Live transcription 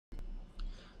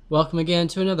Welcome again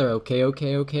to another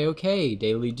okayokayokok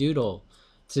Daily Doodle.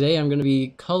 Today I'm going to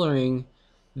be coloring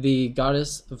the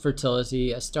Goddess of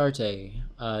Fertility, Astarte.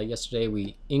 Yesterday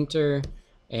we inked her,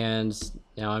 and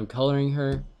now I'm coloring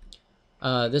her.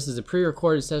 This is a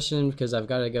pre-recorded session because I've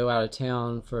got to go out of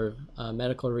town for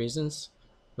medical reasons.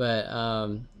 But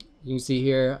you can see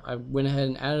here I went ahead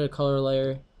and added a color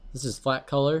layer. This is flat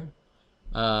color.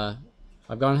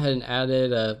 I've gone ahead and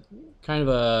added a kind of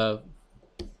a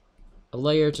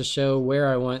layer to show where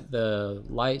I want the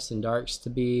lights and darks to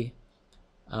be.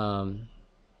 I'm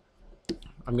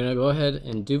going to go ahead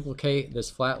and duplicate this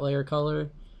flat layer color.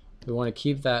 We want to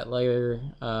keep that layer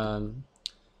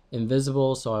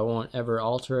invisible so I won't ever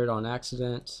alter it on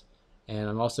accident. And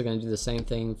I'm also going to do the same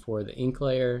thing for the ink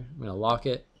layer. I'm going to lock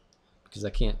it because I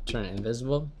can't turn it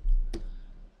invisible.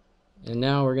 And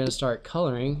now we're going to start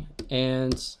coloring,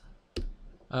 and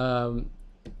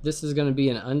this is going to be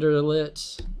an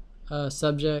underlit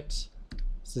subject,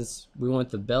 since we want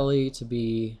the belly to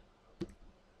be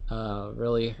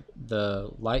really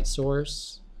the light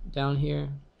source down here.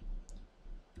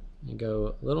 And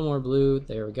go a little more blue.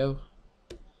 There we go.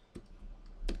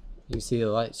 You can see the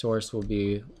light source will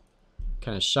be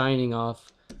kind of shining off.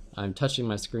 I'm touching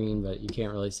my screen, but you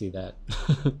can't really see that.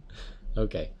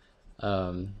 Okay.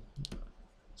 Oh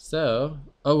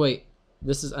wait,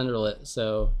 this is underlit,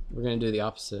 so we're going to do the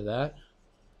opposite of that.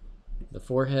 The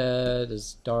forehead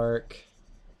is dark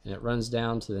and it runs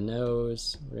down to the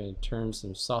nose. We're going to turn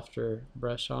some softer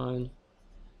brush on.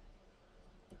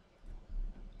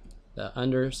 The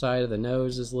underside of the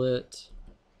nose is lit.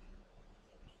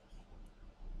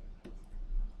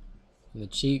 And the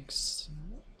cheeks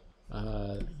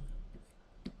are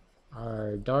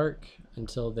dark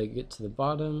until they get to the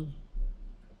bottom.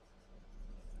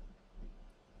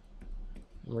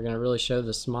 And we're going to really show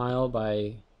the smile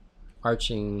by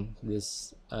arching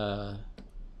this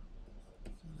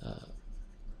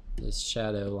this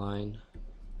shadow line.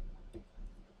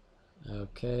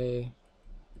 Okay,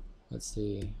 let's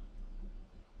see.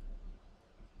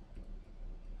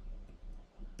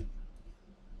 I'm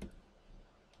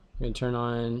going to turn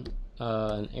on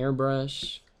an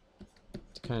airbrush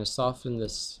to kind of soften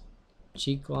this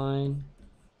cheek line.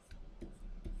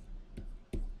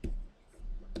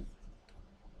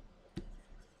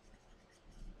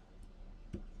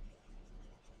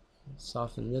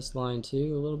 Soften this line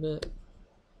too a little bit.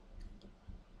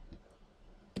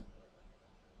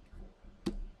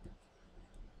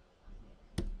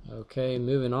 Okay,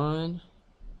 moving on.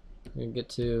 We're going to get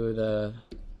to the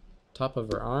top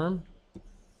of her arm.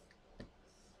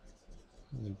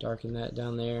 Darken that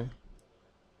down there.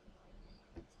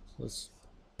 So let's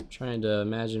trying to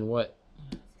imagine what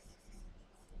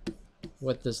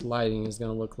this lighting is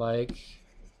going to look like.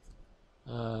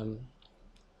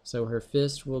 So her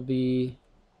fist will be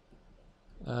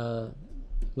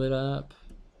lit up,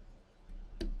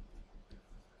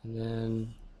 and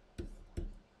then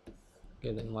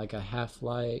getting like a half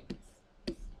light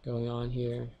going on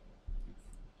here.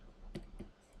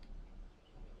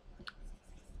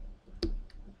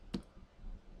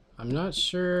 I'm not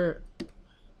sure.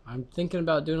 I'm thinking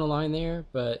about doing a line there,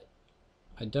 but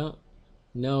I don't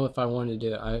know if I want to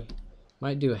do it. I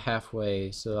might do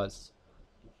halfway, so that's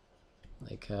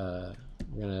like we're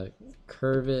gonna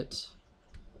curve it.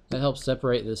 That helps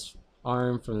separate this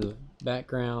arm from the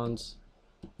background,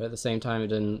 but at the same time it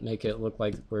doesn't make it look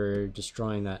like we're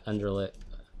destroying that underlit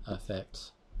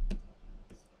effect.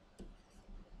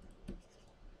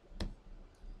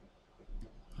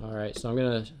 Alright, so I'm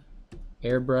gonna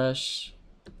airbrush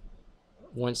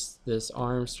once this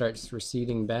arm starts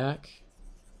receding back,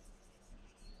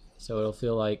 so it'll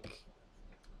feel like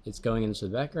it's going into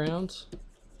the background.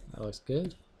 That looks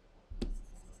good.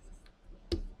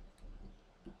 I'm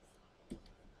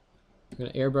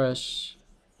going to airbrush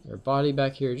her body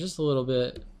back here just a little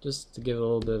bit, just to give it a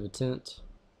little bit of a tint.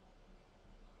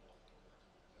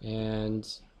 And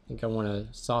I think I want to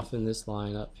soften this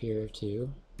line up here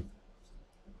too.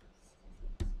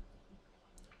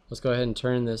 Let's go ahead and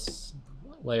turn this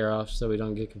layer off so we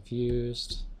don't get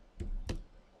confused.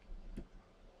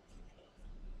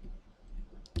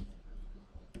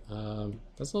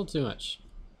 That's a little too much.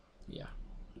 Yeah.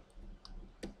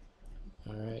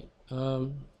 Alright.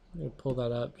 I'm going to pull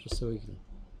that up just so we can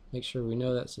make sure we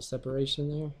know that's a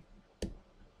separation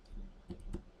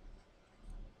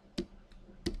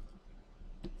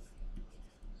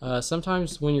there.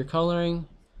 Sometimes when you're coloring,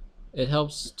 it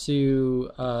helps to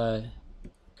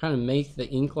kind of make the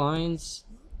ink lines,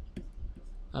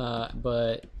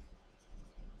 but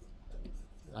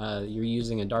you're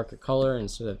using a darker color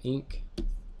instead of ink.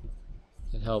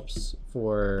 It helps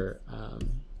for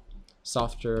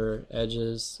softer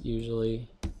edges usually,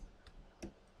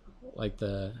 like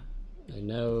the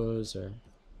nose or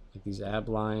like these ab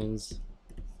lines.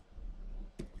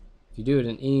 If you do it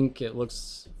in ink, it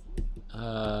looks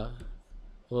a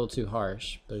little too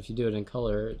harsh, but if you do it in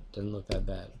color, it doesn't look that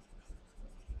bad.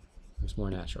 It looks more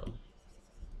natural.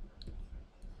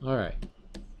 Alright.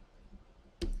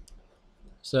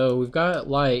 So we've got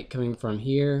light coming from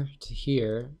here to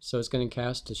here, so it's going to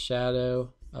cast a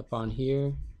shadow up on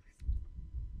here.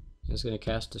 It's going to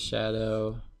cast a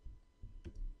shadow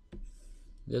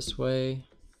this way.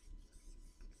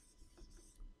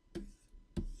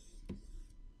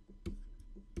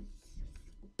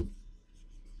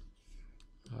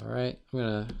 Alright, I'm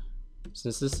going to,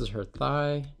 since this is her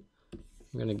thigh,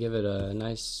 I'm going to give it a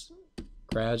nice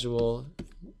gradual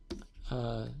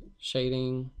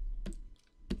shading.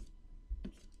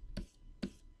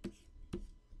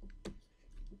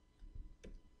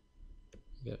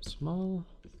 Get it small.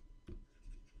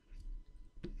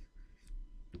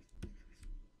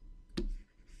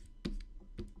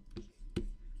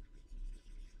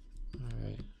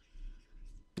 Alright.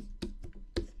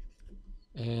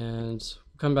 And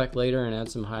we'll come back later and add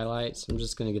some highlights. I'm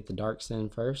just going to get the darks in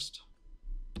first.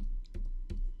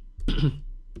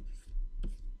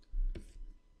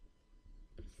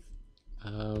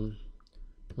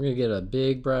 We're going to get a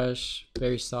big brush,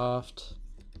 very soft,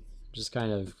 just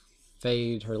kind of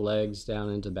fade her legs down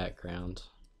into background.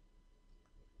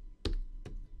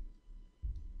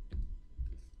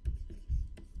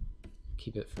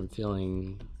 Keep it from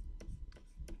feeling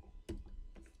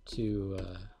too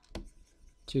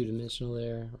two-dimensional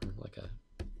there, or like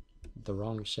the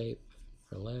wrong shape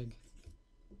for leg.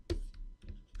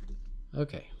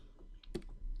 Okay.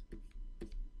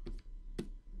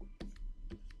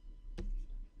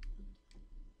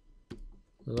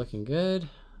 We're looking good.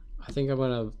 I think I'm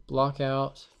going to block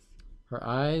out her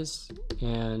eyes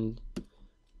and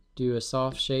do a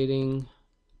soft shading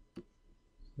of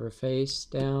her face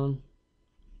down,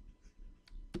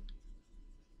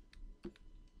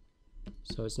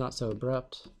 so it's not so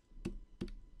abrupt.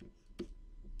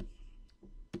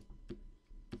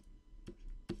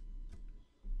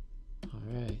 All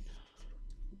right.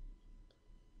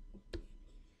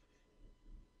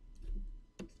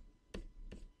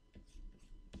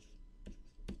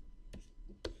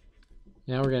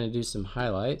 Now we're going to do some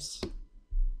highlights. I'm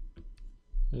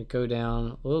going to go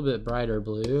down a little bit brighter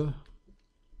blue.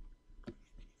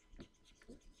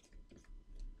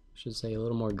 Should say a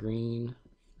little more green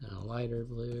and a lighter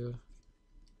blue.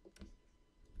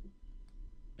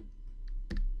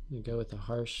 I'm going to go with the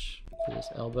harsh for this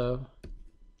elbow.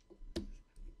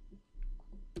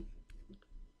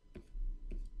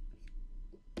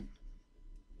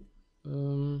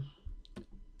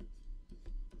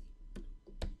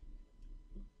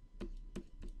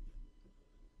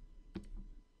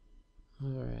 All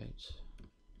right.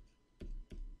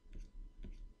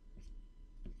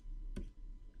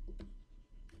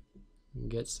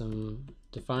 Get some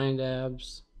defined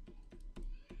abs.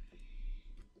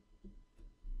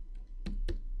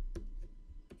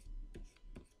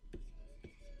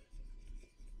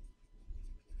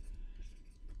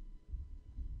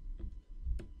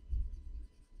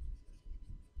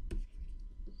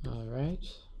 All right.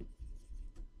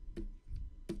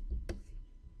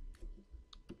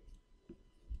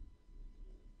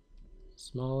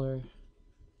 Smaller.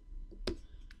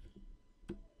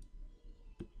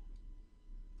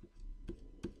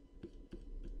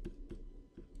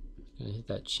 Gonna hit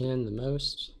that chin the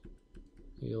most.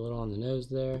 Maybe a little on the nose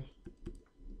there.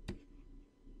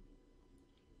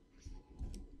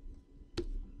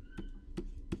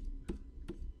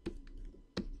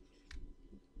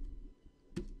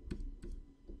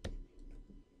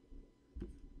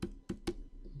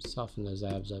 Soften those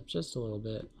abs up just a little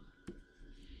bit.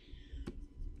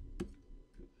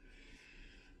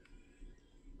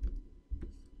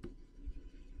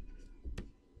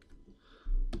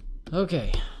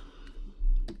 Okay,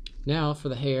 now for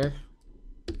the hair.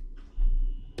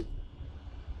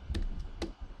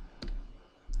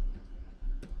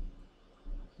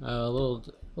 A little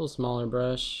smaller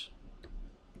brush.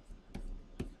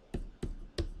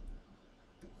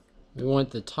 We want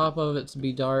the top of it to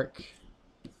be dark.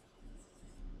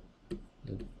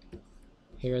 The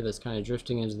hair that's kind of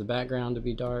drifting into the background to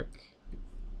be dark.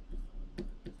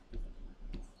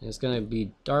 And it's going to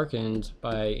be darkened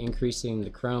by increasing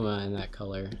the chroma in that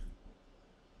color.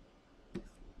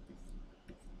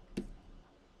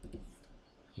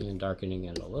 And darkening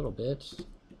it a little bit.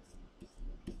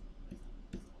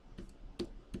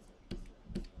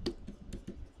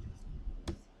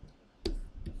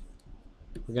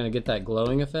 we're going to get that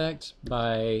glowing effect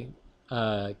by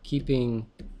keeping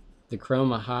the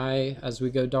chroma high as we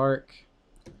go dark,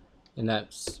 and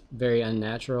that's very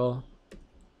unnatural.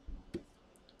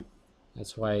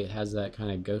 That's why it has that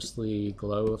kind of ghostly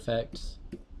glow effect,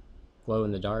 glow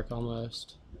in the dark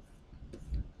almost.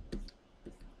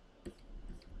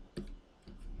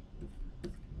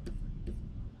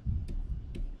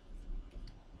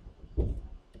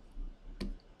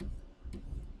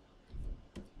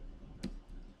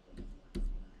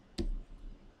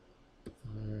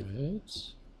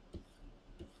 Alright.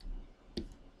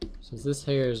 Since this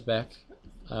hair is back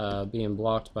being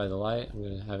blocked by the light, I'm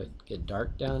going to have it get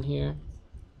dark down here.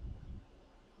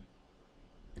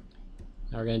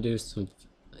 Now we're going to do some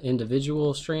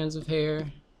individual strands of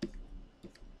hair.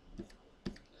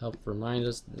 Help remind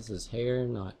us this is hair,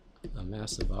 not a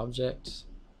massive object.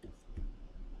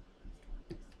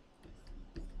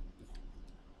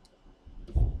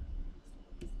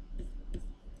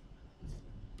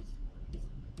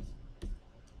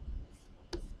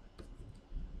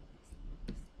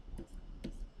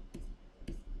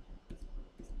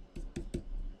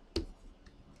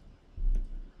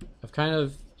 I've kind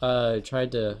of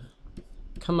tried to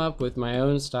come up with my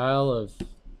own style of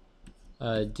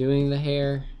doing the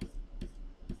hair,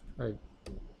 or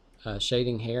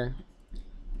shading hair.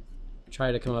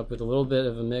 Try to come up with a little bit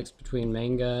of a mix between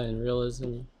manga and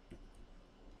realism.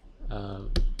 Gonna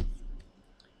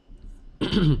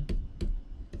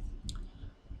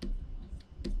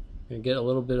get a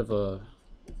little bit of a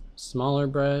smaller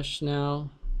brush now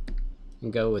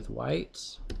and go with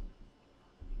white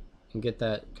and get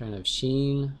that kind of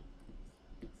sheen.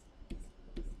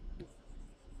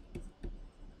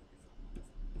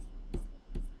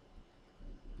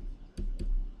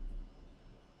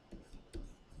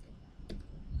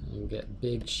 And get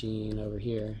big sheen over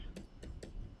here.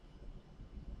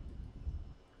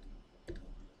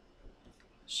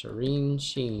 Serene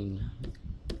sheen.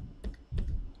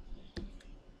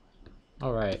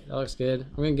 Alright, that looks good.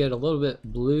 I'm going to get a little bit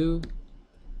blue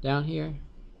down here.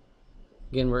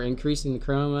 Again, we're increasing the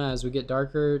chroma as we get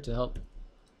darker to help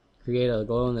create a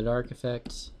glow in the dark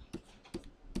effect.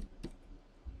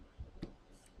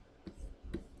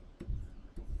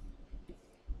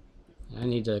 I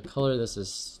need to color this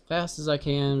as fast as I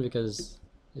can because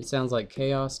it sounds like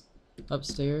chaos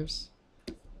upstairs.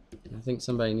 I think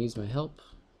somebody needs my help.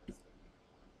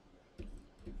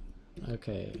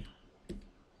 Okay.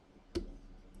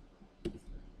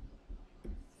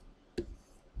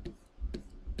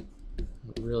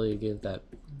 Really get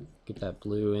that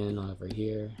blue in over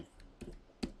here.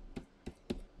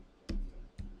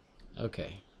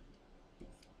 Okay.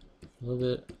 A little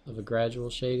bit of a gradual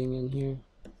shading in here.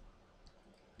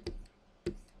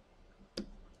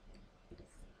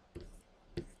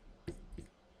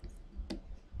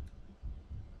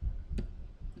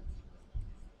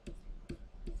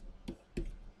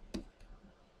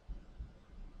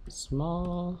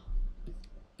 Small.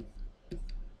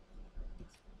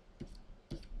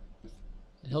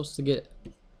 It helps to get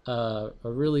a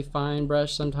really fine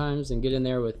brush sometimes and get in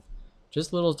there with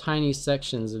just little tiny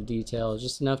sections of detail,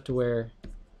 just enough to where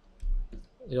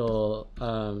it'll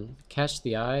catch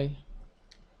the eye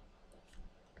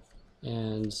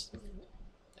and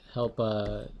help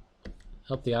the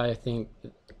eye think,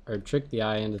 or trick the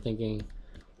eye into thinking,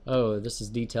 oh, this is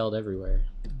detailed everywhere.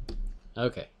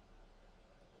 Okay.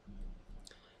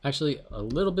 Actually, a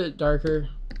little bit darker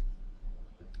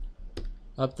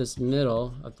up this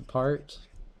middle of the part.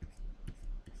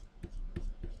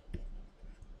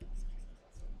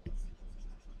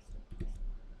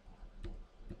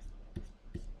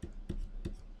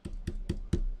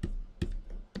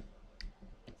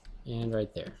 And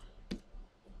right there.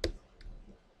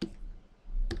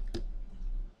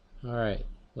 Alright,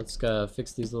 let's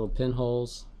fix these little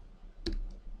pinholes.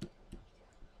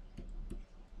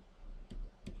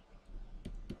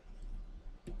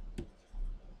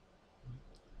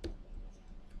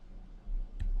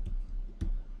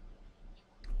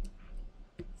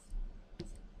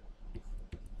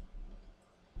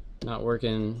 Not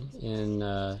working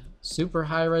in super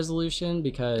high resolution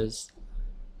because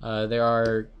there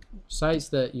are sites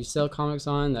that you sell comics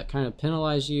on that kind of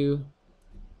penalize you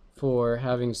for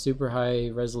having super high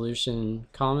resolution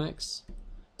comics.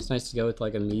 It's nice to go with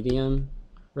like a medium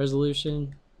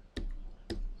resolution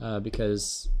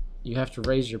because you have to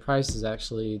raise your prices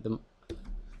actually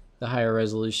the higher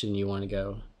resolution you want to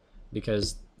go,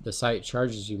 because the site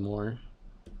charges you more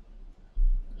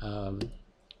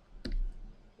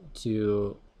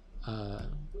to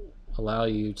allow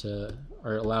you to,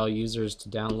 or allow users to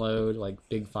download like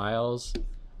big files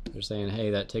They're saying,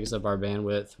 hey, that takes up our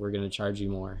bandwidth, we're going to charge you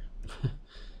more.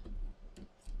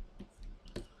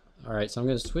 Alright, so I'm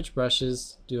going to switch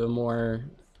brushes, do a more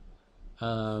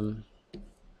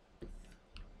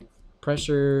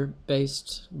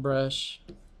pressure-based brush.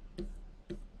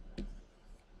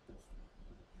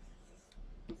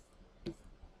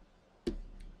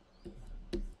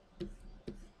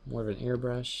 More of an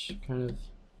airbrush kind of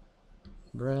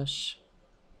brush.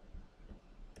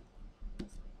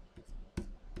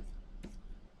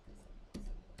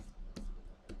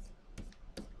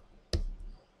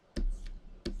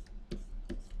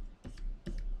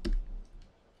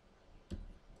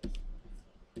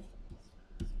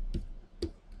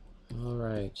 All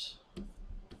right.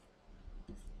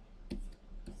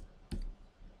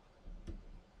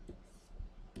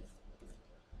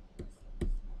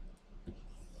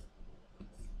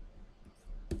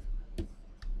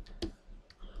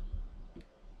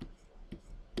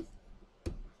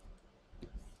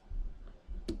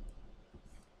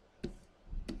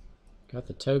 Got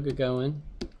the toga going.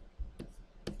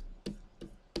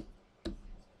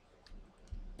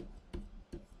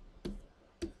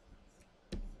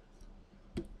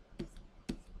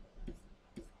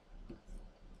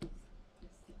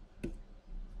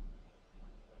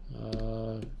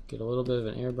 Get a little bit of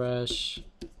an airbrush,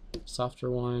 softer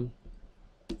one.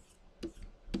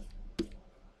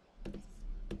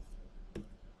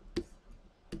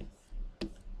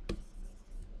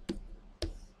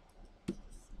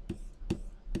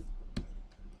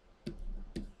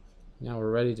 Now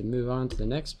we're ready to move on to the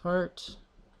next part.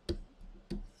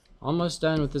 Almost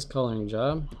done with this coloring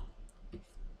job.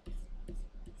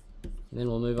 And then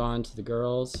we'll move on to the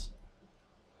girls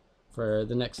for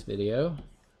the next video.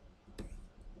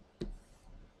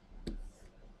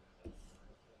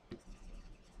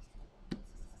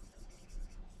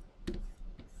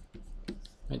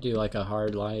 I do like a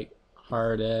hard light,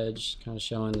 hard edge, kind of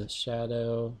showing the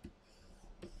shadow.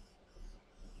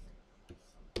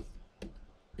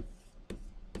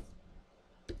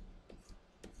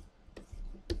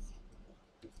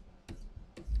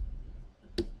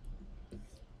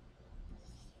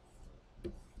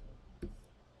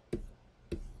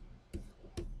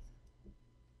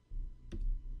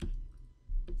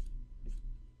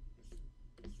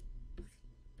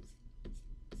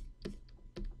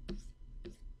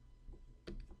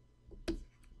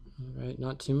 Alright,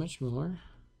 not too much more.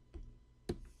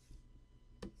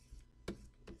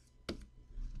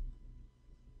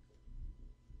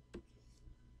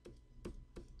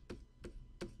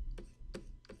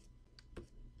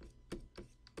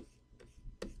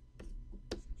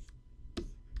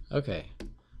 Okay,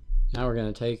 now we're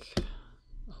going to take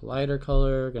a lighter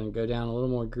color, going to go down a little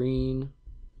more green.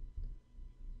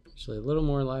 Actually, a little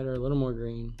more lighter, a little more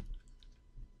green.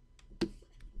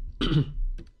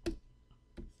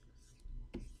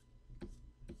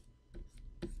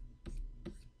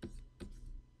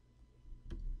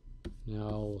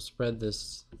 Now we'll spread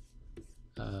this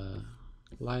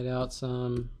light out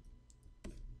some.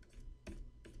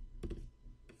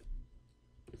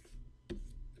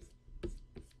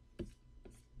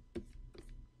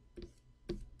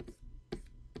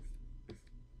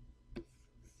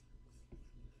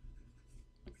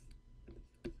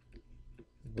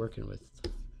 Working with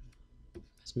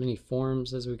as many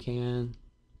forms as we can.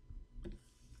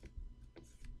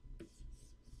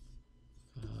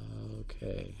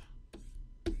 Okay.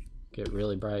 Get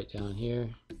really bright down here.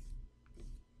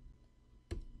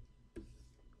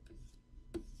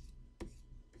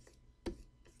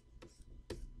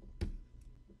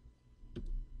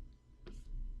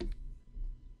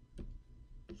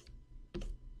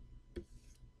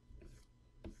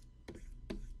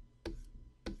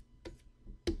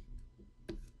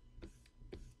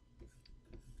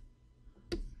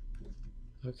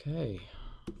 Okay.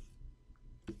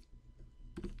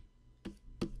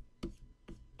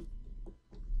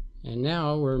 And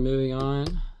now we're moving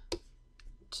on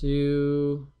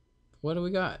to, what do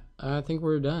we got? I think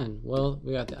we're done. Well,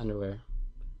 we got the underwear.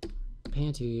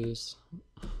 Panties.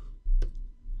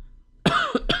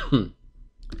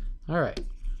 Alright.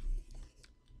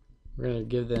 We're going to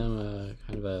give them a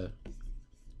kind of a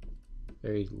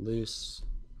very loose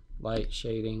light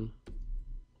shading.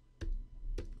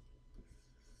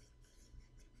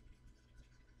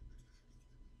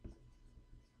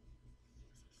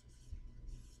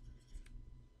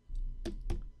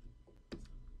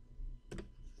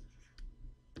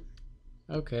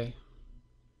 Okay.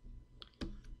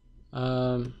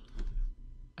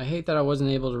 I hate that I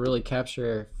wasn't able to really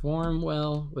capture form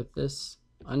well with this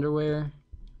underwear.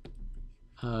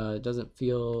 It doesn't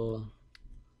feel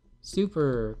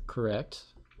super correct,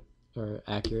 or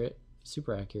accurate,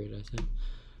 super accurate, I think.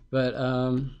 But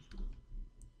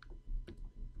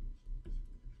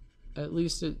at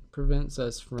least it prevents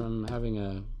us from having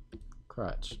a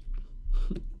crotch.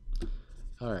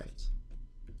 All right,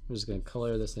 I'm just gonna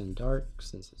color this in dark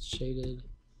since it's shaded.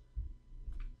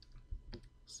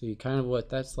 See kind of what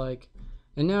that's like.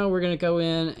 And now we're gonna go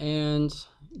in and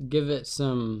give it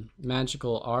some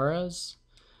magical auras,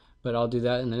 but I'll do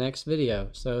that in the next video.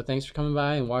 So thanks for coming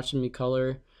by and watching me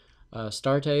color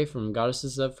Astarte from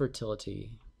Goddesses of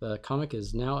Fertility. The comic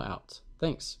is now out.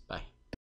 Thanks. Bye.